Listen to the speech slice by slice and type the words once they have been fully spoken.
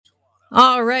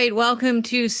All right, welcome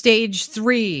to stage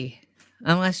 3.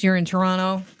 Unless you're in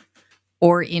Toronto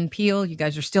or in Peel, you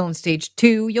guys are still in stage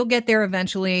 2. You'll get there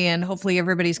eventually, and hopefully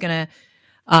everybody's going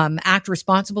to act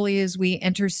responsibly as we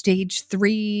enter stage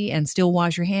 3 and still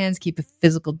wash your hands, keep a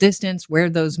physical distance, wear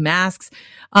those masks.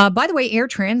 By the way, Air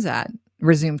Transat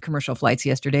resumed commercial flights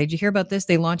yesterday. Did you hear about this?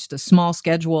 They launched a small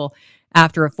schedule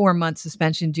after a 4-month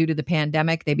suspension due to the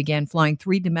pandemic. They began flying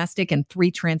 3 domestic and 3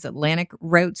 transatlantic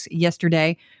routes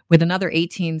yesterday, with another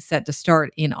 18 set to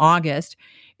start in August.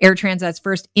 Air Transat's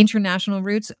first international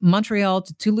routes: Montreal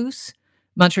to Toulouse,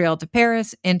 Montreal to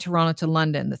Paris, and Toronto to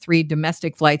London. The 3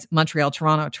 domestic flights: Montreal,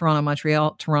 Toronto, Toronto,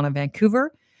 Montreal, Toronto,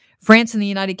 Vancouver. France and the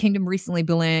United Kingdom recently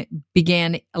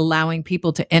began allowing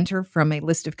people to enter from a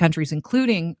list of countries,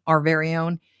 including our very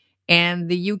own. And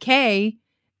the UK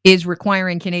is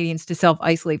requiring Canadians to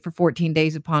self-isolate for 14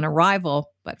 days upon arrival.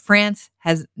 But France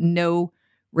has no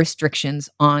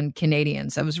restrictions on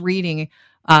Canadians. I was reading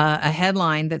a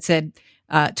headline that said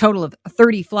a total of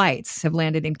 30 flights have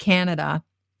landed in Canada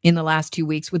in the last 2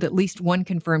 weeks, with at least one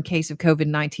confirmed case of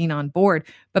COVID-19 on board.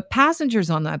 But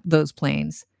passengers on those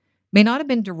planes may not have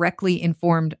been directly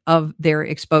informed of their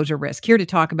exposure risk. Here to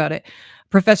talk about it,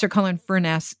 Professor Colin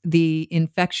Furness, the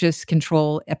infectious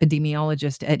control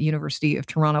epidemiologist at University of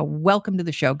Toronto. Welcome to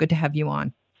the show. Good to have you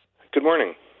on. Good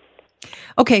morning.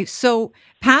 Okay, so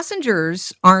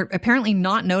passengers are apparently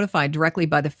not notified directly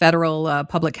by the federal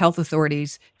public health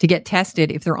authorities to get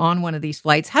tested if they're on one of these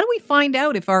flights. How do we find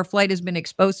out if our flight has been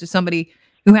exposed to somebody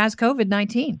who has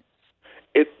COVID-19?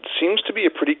 It seems to be a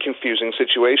pretty confusing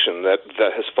situation that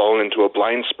has fallen into a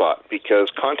blind spot because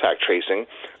contact tracing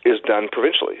is done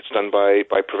provincially. It's done by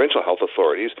provincial health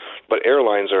authorities, but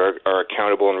airlines are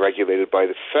accountable and regulated by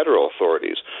the federal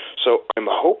authorities. So I'm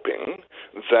hoping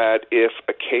that if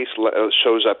a case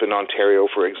shows up in Ontario,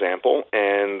 for example,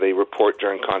 and they report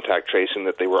during contact tracing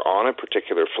that they were on a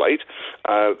particular flight,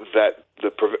 that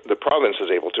the province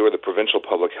is able to, or the provincial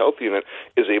public health unit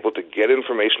is able to get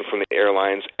information from the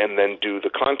airlines and then do the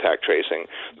contact tracing.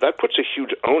 That puts a huge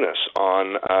onus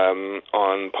on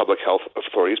public health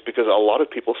authorities because a lot of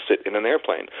people sit in an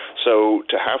airplane. So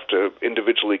to have to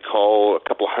individually call a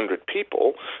couple hundred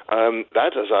people,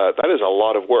 that is a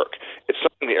lot of work. It's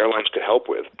something the airlines could help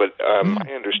with, but my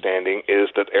understanding is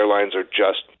that airlines are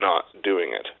just not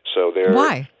doing it. So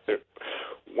Why?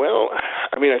 Well,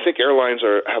 I mean, I think airlines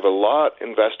have a lot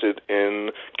invested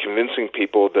in convincing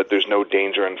people that there's no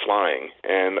danger in flying.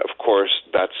 And, of course,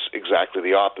 that's exactly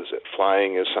the opposite.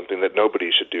 Flying is something that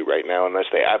nobody should do right now unless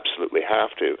they absolutely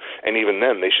have to. And even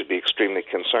then, they should be extremely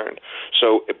concerned.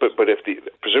 So, but if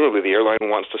presumably the airline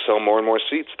wants to sell more and more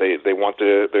seats, they're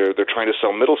trying to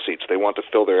sell middle seats. They want to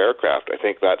fill their aircraft. I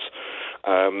think that's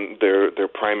their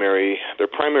primary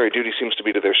duty seems to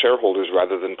be to their shareholders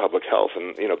rather than public health,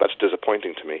 and that's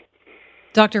disappointing to me.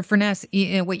 Dr. Furness,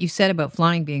 what you said about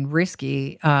flying being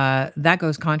risky, that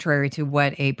goes contrary to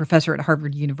what a professor at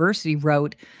Harvard University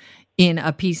wrote in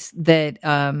a piece that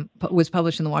was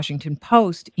published in the Washington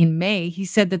Post in May. He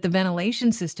said that the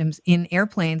ventilation systems in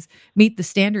airplanes meet the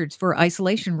standards for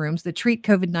isolation rooms that treat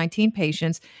COVID-19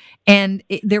 patients, and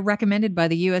they're recommended by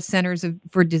the U.S. Centers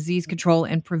for Disease Control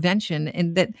and Prevention,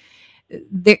 and that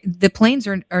the planes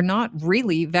are not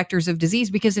really vectors of disease,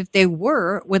 because if they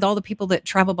were, with all the people that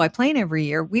travel by plane every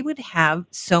year, we would have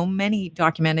so many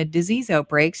documented disease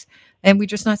outbreaks, and we're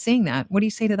just not seeing that. What do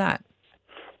you say to that?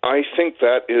 I think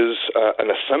that is an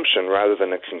assumption rather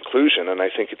than a conclusion, and I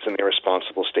think it's an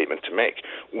irresponsible statement to make.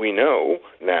 We know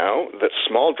now that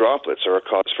small droplets are a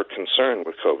cause for concern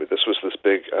with COVID. This was this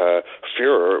big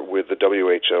furor with the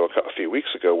WHO a few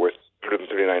weeks ago, where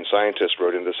 139 scientists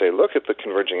wrote in to say, look at the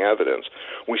converging evidence.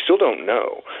 We still don't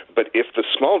know, but if the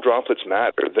small droplets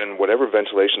matter, then whatever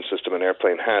ventilation system an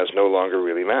airplane has no longer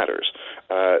really matters.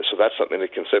 So that's something to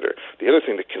consider. The other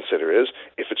thing to consider is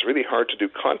if it's really hard to do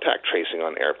contact tracing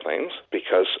on airplanes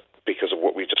because of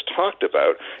what we just talked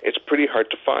about, it's pretty hard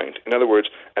to find. In other words,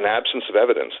 an absence of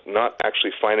evidence, not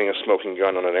actually finding a smoking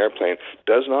gun on an airplane,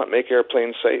 does not make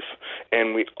airplanes safe.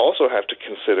 And we also have to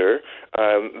consider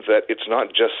that it's not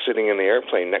just sitting in the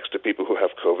airplane next to people who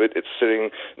have COVID. It's sitting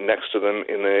next to them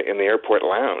in the airport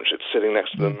lounge. It's sitting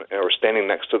next to them or standing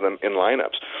next to them in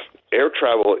lineups. Air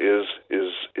travel is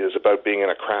about being in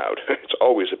a crowd. It's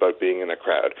always about being in a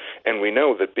crowd. And we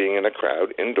know that being in a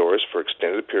crowd indoors for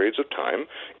extended periods of time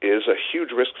is a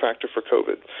huge risk factor for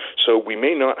COVID. So we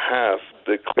may not have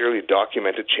the clearly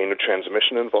documented chain of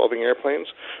transmission involving airplanes,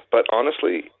 but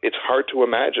honestly, it's hard to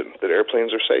imagine that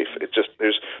airplanes are safe. It's just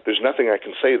there's nothing I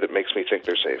can say that makes me think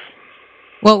they're safe.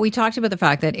 Well, we talked about the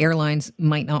fact that airlines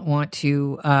might not want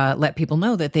to let people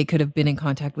know that they could have been in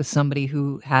contact with somebody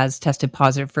who has tested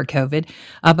positive for COVID.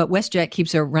 But WestJet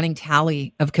keeps a running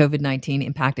tally of COVID-19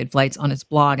 impacted flights on its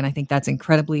blog. And I think that's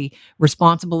incredibly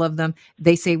responsible of them.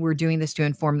 They say we're doing this to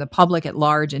inform the public at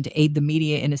large and to aid the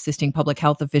media in assisting public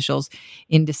health officials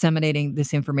in disseminating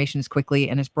this information as quickly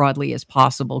and as broadly as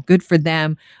possible. Good for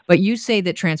them. But you say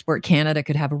that Transport Canada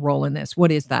could have a role in this.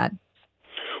 What is that?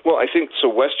 Well, I think so.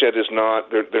 WestJet is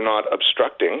not—they're not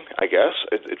obstructing. I guess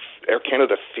Air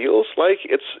Canada feels like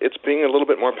it's being a little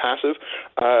bit more passive,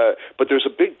 but there's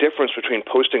a big difference between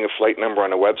posting a flight number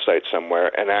on a website somewhere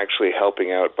and actually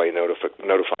helping out by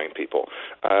notifying people.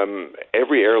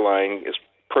 Every airline is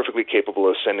perfectly capable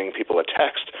of sending people a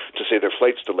text to say their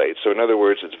flight's delayed. So in other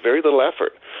words, it's very little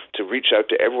effort to reach out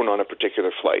to everyone on a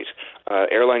particular flight.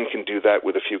 Airline can do that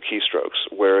with a few keystrokes,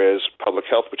 whereas public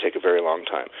health would take a very long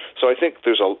time. So I think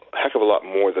there's a heck of a lot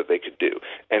more that they could do.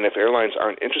 And if airlines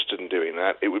aren't interested in doing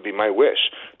that, it would be my wish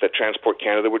that Transport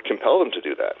Canada would compel them to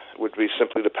do that. It would be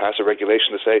simply to pass a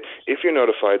regulation to say, if you're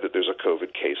notified that there's a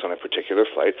COVID case on a particular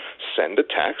flight, send a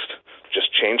text.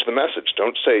 Just change the message.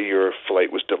 Don't say your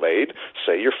flight was delayed.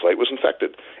 Say your flight was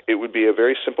infected. It would be a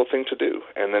very simple thing to do,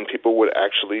 and then people would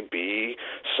actually be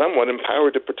somewhat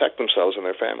empowered to protect themselves and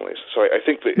their families. So I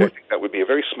think that would be a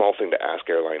very small thing to ask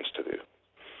airlines to do.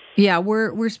 Yeah,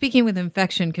 we're speaking with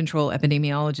infection control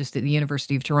epidemiologist at the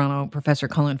University of Toronto, Professor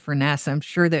Colin Furness. I'm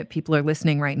sure that people are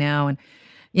listening right now, and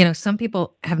some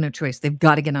people have no choice. They've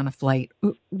got to get on a flight.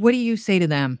 What do you say to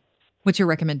them? What's your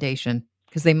recommendation?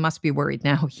 Because they must be worried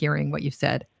now hearing what you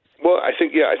said. Well, I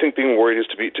think being worried is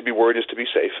to be worried is to be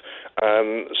safe.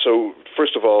 So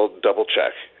first of all, double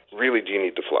check. Really, do you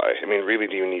need to fly? I mean, really,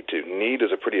 do you need to? Need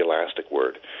is a pretty elastic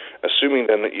word. Assuming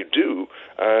then that you do,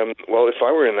 well, if I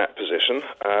were in that position,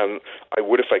 I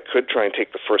would, if I could, try and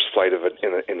take the first flight of it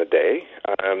in the day.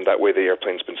 That way the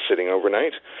airplane's been sitting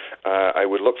overnight. I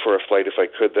would look for a flight, if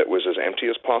I could, that was as empty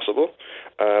as possible.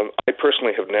 I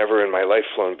personally have never in my life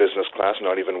flown business class,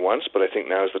 not even once, but I think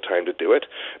now is the time to do it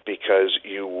because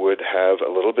you would have a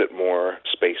little bit more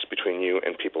space between you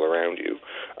and people around you.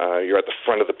 You're at the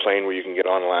front of the plane where you can get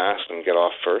on last and get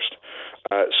off first.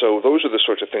 So those are the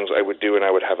sorts of things I would do, and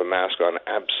I would have a mask on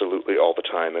absolutely all the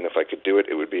time. And if I could do it,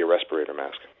 it would be a respirator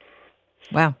mask.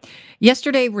 Wow.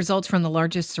 Yesterday, results from the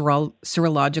largest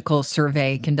serological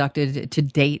survey conducted to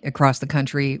date across the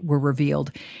country were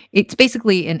revealed. It's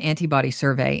basically an antibody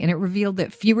survey, and it revealed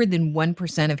that fewer than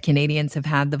 1% of Canadians have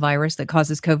had the virus that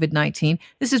causes COVID-19.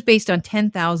 This is based on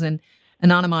 10,000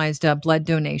 anonymized blood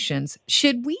donations.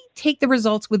 Should we take the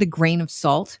results with a grain of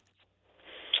salt?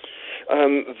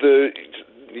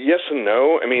 Yes and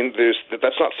no. I mean,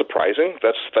 that's not surprising.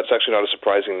 That's actually not a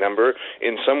surprising number.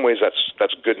 In some ways,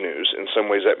 that's good news. In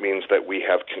some ways, that means that we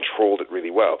have controlled it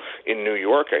really well. In New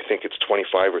York, I think it's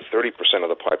 25 or 30% of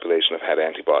the population have had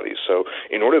antibodies. So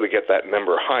in order to get that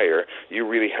number higher, you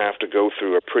really have to go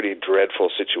through a pretty dreadful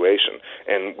situation,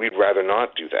 and we'd rather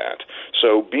not do that.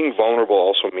 So being vulnerable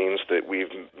also means that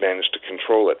we've managed to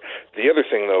control it. The other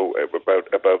thing, though,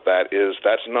 about that is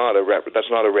that's not a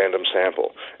random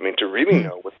sample. I mean, to really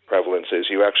know what the prevalence is,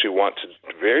 you actually want to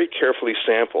very carefully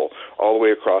sample all the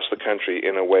way across the country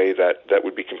in a way that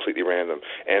would be completely random.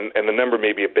 And the number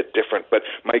may be a bit different, but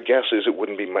my guess is it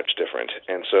wouldn't be much different.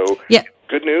 And so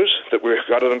good news that we've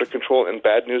got it under control, and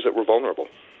bad news that we're vulnerable.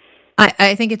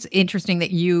 I think it's interesting that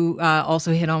you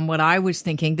also hit on what I was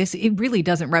thinking. It really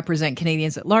doesn't represent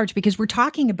Canadians at large because we're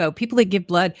talking about people that give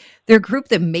blood. They're a group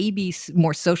that may be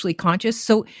more socially conscious.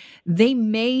 So they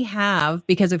may have,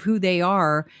 because of who they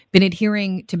are, been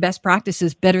adhering to best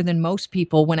practices better than most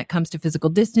people when it comes to physical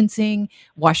distancing,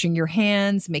 washing your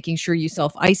hands, making sure you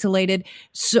self-isolated.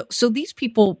 So these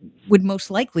people would most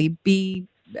likely be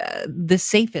the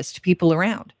safest people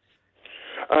around.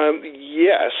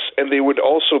 Yes, and they would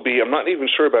also be, I'm not even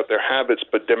sure about their habits,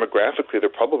 but demographically they're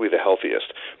probably the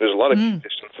healthiest. There's a lot of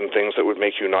conditions and things that would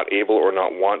make you not able or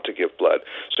not want to give blood.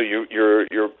 So you're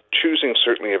choosing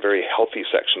certainly a very healthy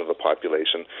section of the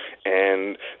population,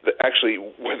 and actually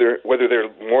whether they're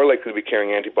more likely to be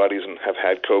carrying antibodies and have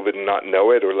had COVID and not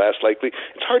know it, or less likely,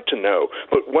 it's hard to know.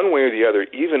 But one way or the other,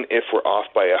 even if we're off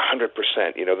by 100%,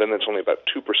 then it's only about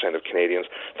 2% of Canadians.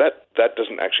 That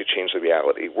doesn't actually change the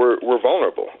reality. We're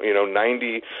vulnerable.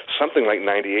 something like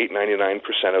 98, 99%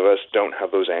 of us don't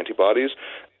have those antibodies.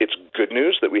 It's good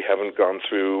news that we haven't gone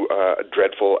through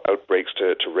dreadful outbreaks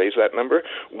to raise that number.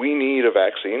 We need a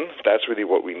vaccine. That's really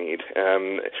what we need.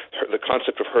 The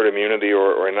concept of herd immunity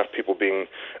or enough people being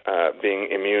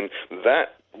immune,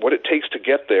 what it takes to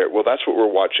get there, well, that's what we're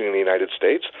watching in the United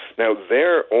States. Now,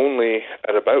 they're only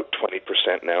at about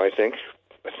 20% now, I think,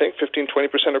 I think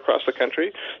 15-20% across the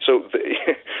country. So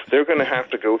they're going to have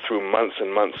to go through months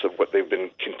and months of what they've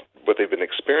been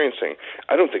experiencing.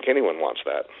 I don't think anyone wants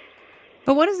that.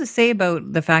 But what does it say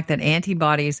about the fact that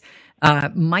antibodies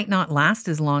might not last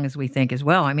as long as we think as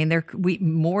well? I mean,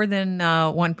 more than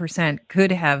 1%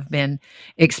 could have been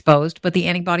exposed, but the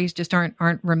antibodies just aren't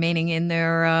remaining in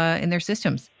their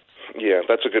systems. Yeah,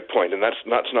 that's a good point, and that's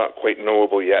not quite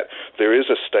knowable yet. There is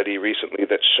a study recently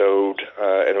that showed,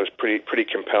 and it was pretty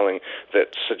compelling,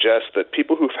 that suggests that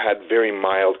people who've had very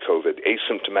mild COVID,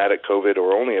 asymptomatic COVID,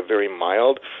 or only a very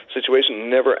mild situation,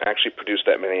 never actually produce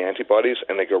that many antibodies,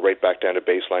 and they go right back down to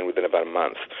baseline within about a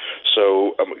month.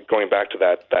 So going back to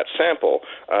that sample,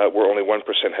 where only 1%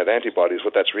 had antibodies,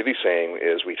 what that's really saying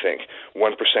is we think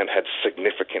 1% had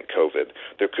significant COVID.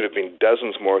 There could have been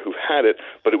dozens more who had it,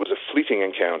 but it was a fleeting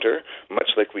encounter,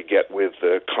 much like we get with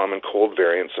the common cold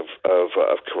variants of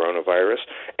coronavirus.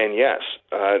 And yes,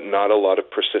 not a lot of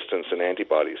persistence in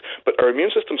antibodies. But our immune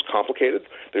system's complicated.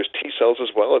 There's T cells as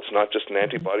well. It's not just an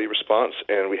antibody response,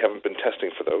 and we haven't been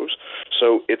testing for those.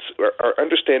 So our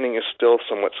understanding is still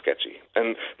somewhat sketchy.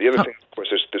 And the other thing, of course,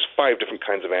 there's 5 different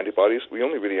kinds of antibodies. We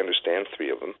only really understand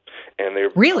 3 of them. And they're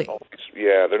really?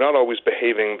 They're not always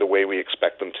behaving the way we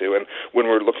expect them to. And when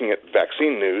we're looking at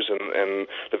vaccine news and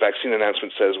the vaccine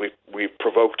announcement says we've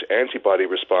provoked antibody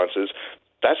responses,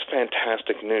 that's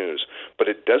fantastic news, but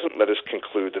it doesn't let us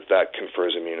conclude that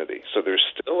confers immunity. So there's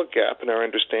still a gap in our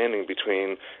understanding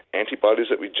between antibodies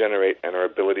that we generate and our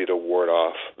ability to ward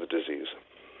off the disease.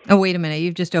 Oh, wait a minute.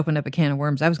 You've just opened up a can of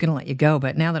worms. I was going to let you go,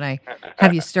 but now that I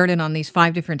have you started on these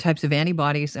 5 different types of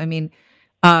antibodies, I mean,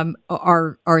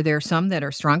 are there some that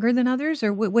are stronger than others,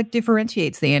 or what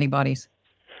differentiates the antibodies?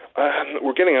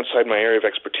 We're getting outside my area of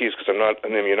expertise because I'm not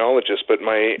an immunologist, but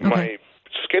my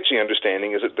sketchy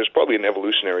understanding is that there's probably an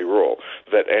evolutionary rule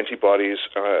that antibodies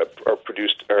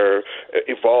are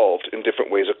evolved in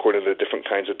different ways according to different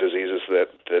kinds of diseases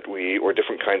or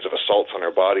different kinds of assaults on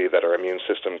our body that our immune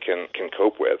system can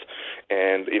cope with.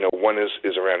 And one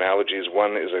is around allergies.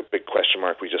 One is a big question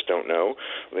mark. We just don't know.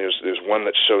 There's one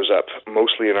that shows up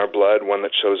mostly in our blood. One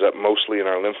that shows up mostly in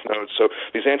our lymph nodes. So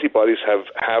these antibodies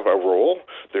have a role.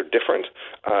 They're different.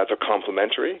 They're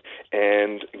complementary.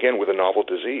 And again, with a novel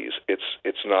disease,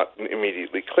 it's not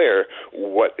immediately clear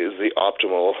what is the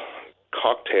optimal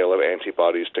cocktail of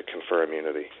antibodies to confer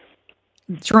immunity.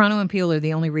 Toronto and Peel are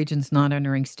the only regions not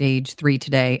entering stage 3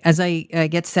 today. As I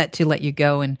get set to let you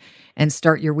go and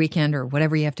start your weekend or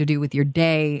whatever you have to do with your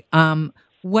day,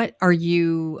 what are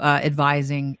you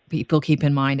advising people keep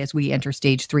in mind as we enter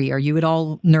stage 3? Are you at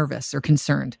all nervous or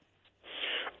concerned?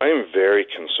 I am very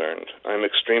concerned. I'm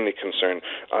extremely concerned.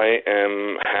 I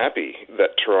am happy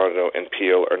that Toronto and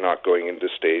Peel are not going into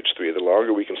stage 3. The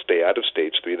longer we can stay out of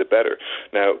stage 3, the better.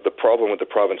 Now, the problem with the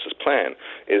province's plan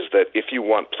is that if you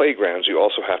want playgrounds, you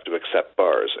also have to accept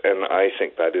bars, and I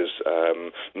think that is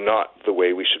not the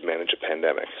way we should manage a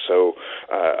pandemic. So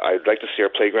I'd like to see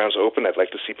our playgrounds open. I'd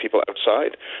like to see people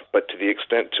outside, but to the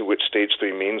extent to which stage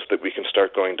 3 means that we can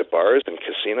start going to bars and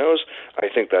casinos, I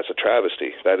think that's a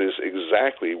travesty. That is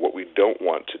exactly what we don't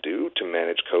want to do to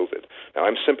manage COVID. Now,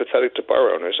 I'm sympathetic to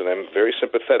bar owners, and I'm very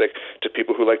sympathetic to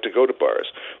people who like to go to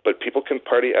bars, but people can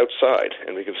party outside,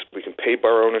 and we can pay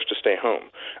bar owners to stay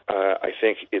home. I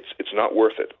think it's not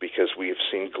worth it, because we have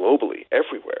seen globally,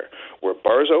 everywhere, where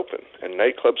bars open and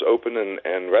nightclubs open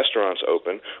and restaurants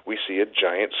open, we see a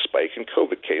giant spike in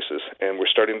COVID cases, and we're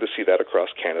starting to see that across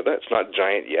Canada. It's not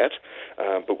giant yet,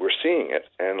 but we're seeing it,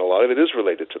 and a lot of it is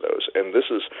related to those, and this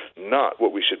is not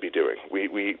what we should be doing.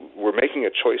 We're making a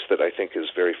choice that I think is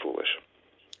very foolish.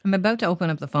 I'm about to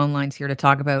open up the phone lines here to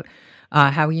talk about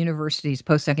how universities,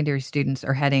 post-secondary students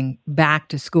are heading back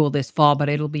to school this fall, but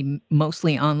it'll be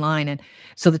mostly online. And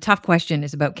so the tough question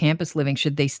is about campus living.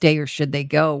 Should they stay or should they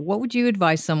go? What would you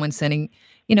advise someone sending,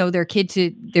 their kid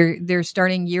to, they're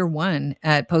starting year 1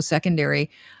 at post-secondary?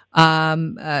 Do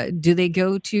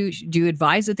you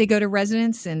advise that they go to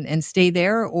residence and stay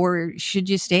there, or should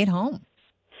you stay at home?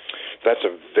 That's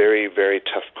a very, very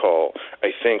tough call.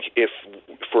 I think if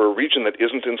for a region that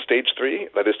isn't in stage 3,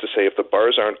 that is to say if the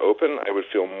bars aren't open, I would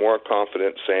feel more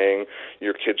confident saying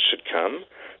your kids should come,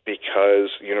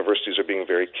 because universities are being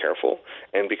very careful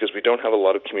and because we don't have a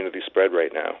lot of community spread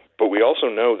right now. But we also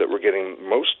know that we're getting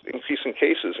most increasing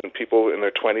cases in people in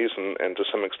their 20s and to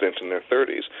some extent in their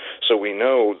 30s. So we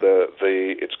know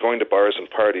it's going to bars and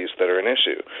parties that are an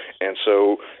issue. And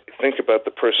so think about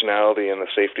the personality and the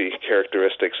safety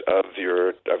characteristics of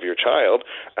your child.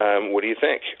 What do you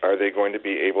think? Are they going to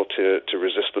be able to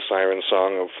resist the siren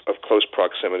song of close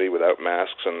proximity without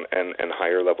masks and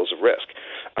higher levels of risk?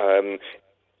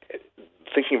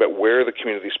 Thinking thinking about where the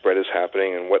community spread is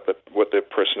happening and what the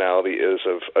personality is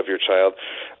of your child,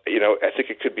 I think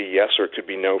it could be yes or it could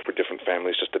be no for different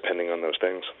families, just depending on those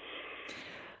things.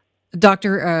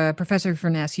 Professor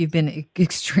Furness, you've been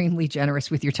extremely generous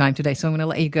with your time today, so I'm going to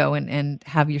let you go and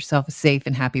have yourself a safe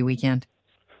and happy weekend.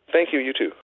 Thank you. You too.